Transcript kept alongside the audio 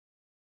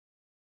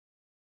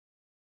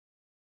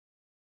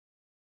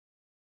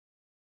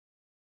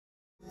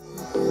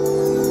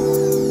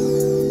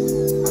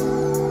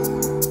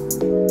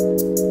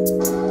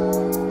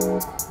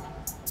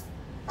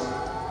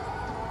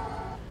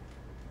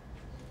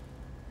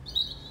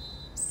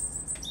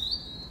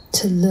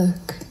to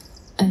look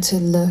and to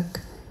look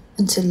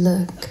and to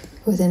look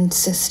within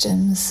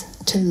systems,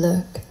 to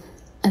look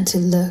and to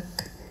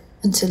look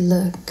and to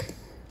look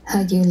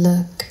how you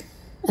look,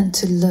 and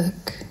to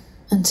look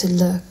and to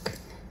look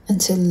and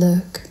to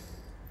look,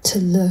 to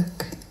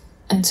look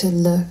and to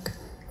look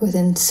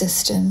within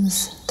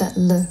systems that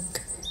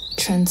look,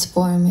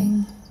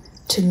 transforming,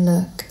 to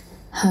look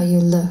how you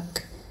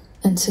look,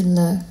 and to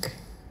look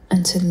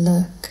and to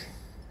look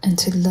and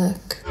to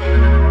look.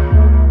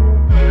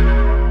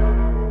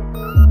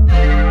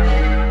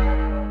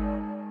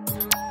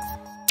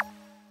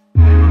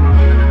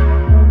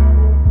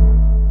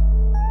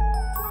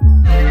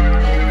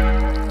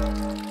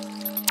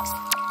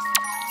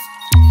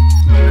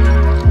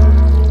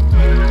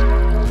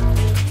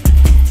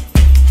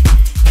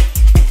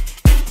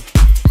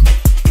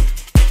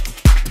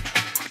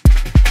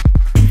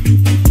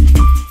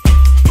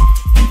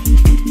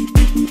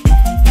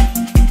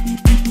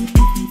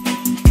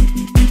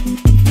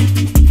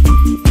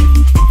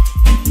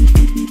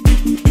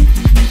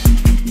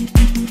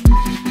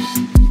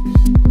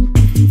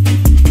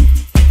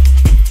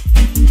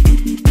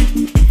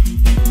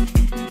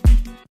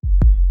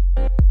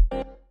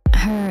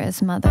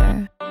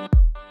 Mother,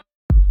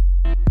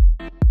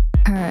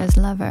 her as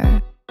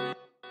lover,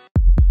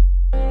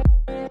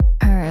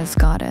 her as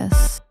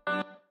goddess,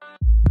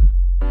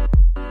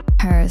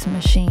 her as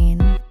machine,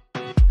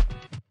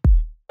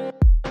 her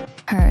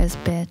as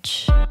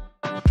bitch,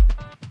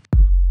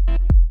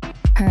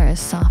 her as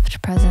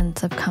soft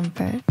presence of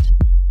comfort,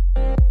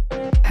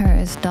 her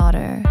as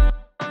daughter,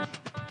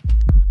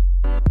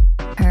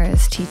 her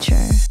as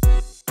teacher,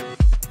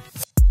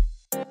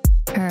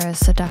 her as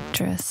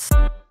seductress,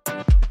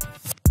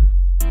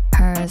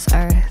 her as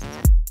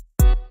earth,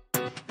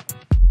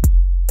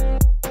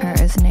 her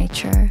as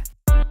nature,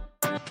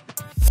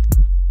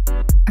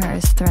 her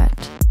as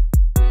threat,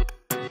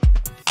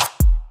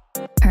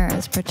 her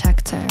as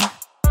protector,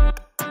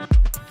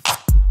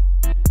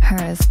 her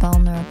as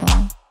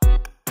vulnerable,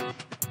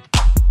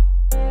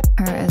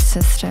 her as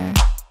sister,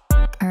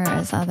 her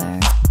as other,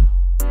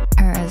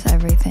 her as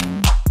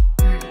everything.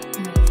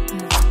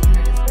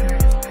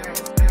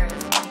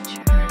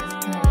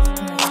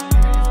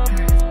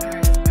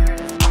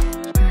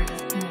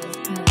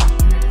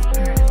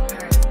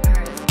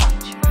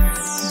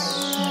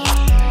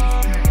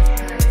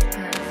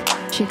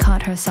 She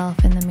caught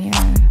herself in the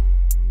mirror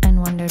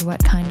and wondered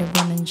what kind of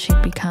woman she'd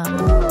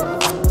become.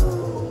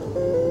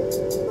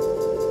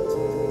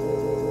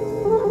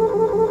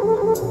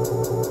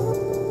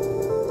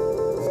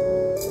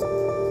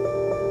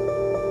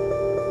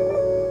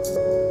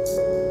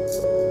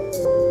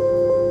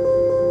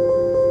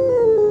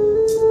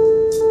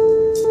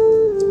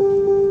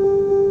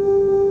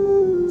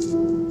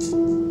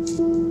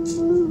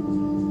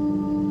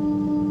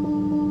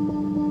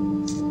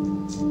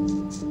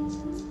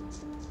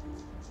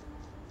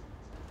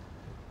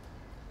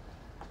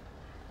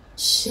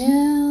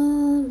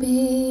 She'll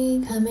be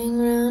coming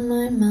round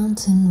my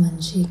mountain when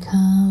she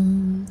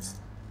comes.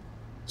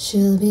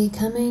 She'll be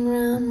coming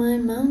round my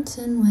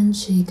mountain when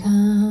she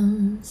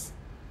comes.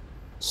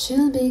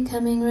 She'll be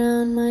coming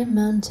round my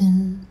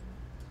mountain.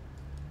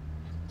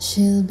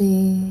 She'll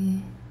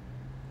be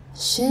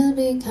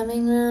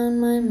coming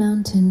round my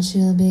mountain.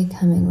 She'll be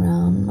coming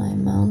round my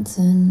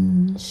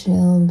mountain.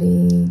 She'll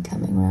be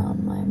coming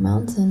round my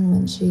mountain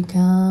when she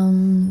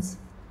comes.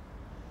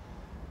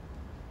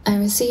 I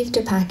received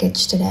a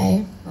package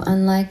today.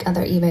 Unlike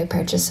other eBay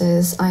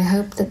purchases, I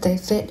hoped that they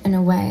fit in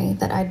a way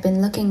that I'd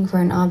been looking for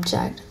an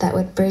object that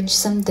would bridge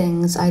some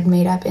things I'd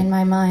made up in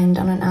my mind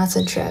on an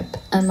acid trip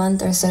a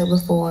month or so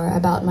before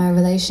about my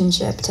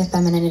relationship to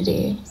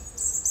femininity.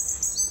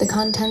 The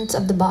contents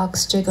of the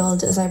box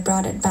jiggled as I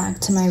brought it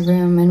back to my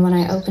room, and when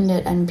I opened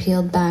it and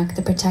peeled back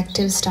the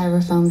protective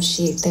styrofoam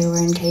sheet they were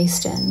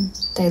encased in,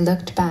 they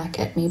looked back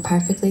at me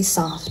perfectly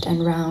soft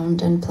and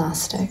round and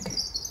plastic.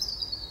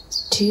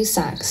 2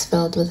 sacks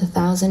filled with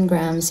 1,000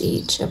 grams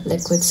each of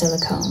liquid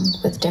silicone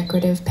with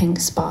decorative pink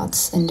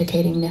spots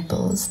indicating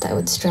nipples that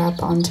would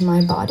strap onto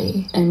my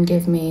body and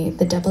give me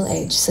the double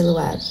H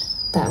silhouette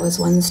that was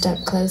one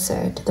step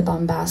closer to the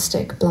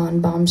bombastic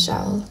blonde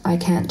bombshell I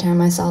can't tear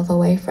myself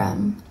away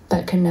from,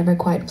 but can never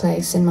quite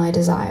place in my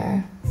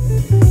desire.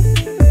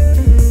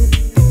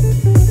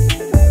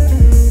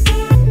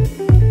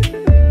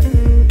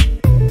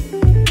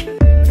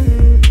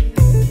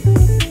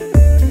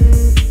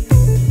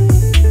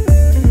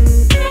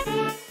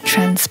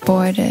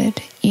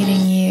 Transported,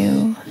 eating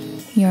you,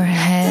 your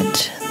head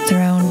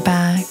thrown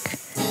back,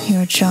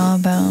 your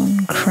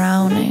jawbone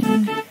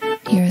crowning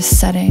your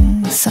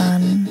setting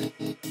sun.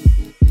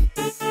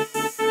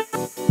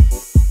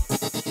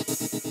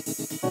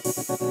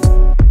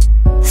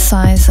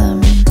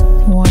 Seism,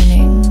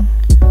 warning,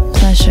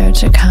 pleasure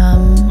to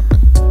come.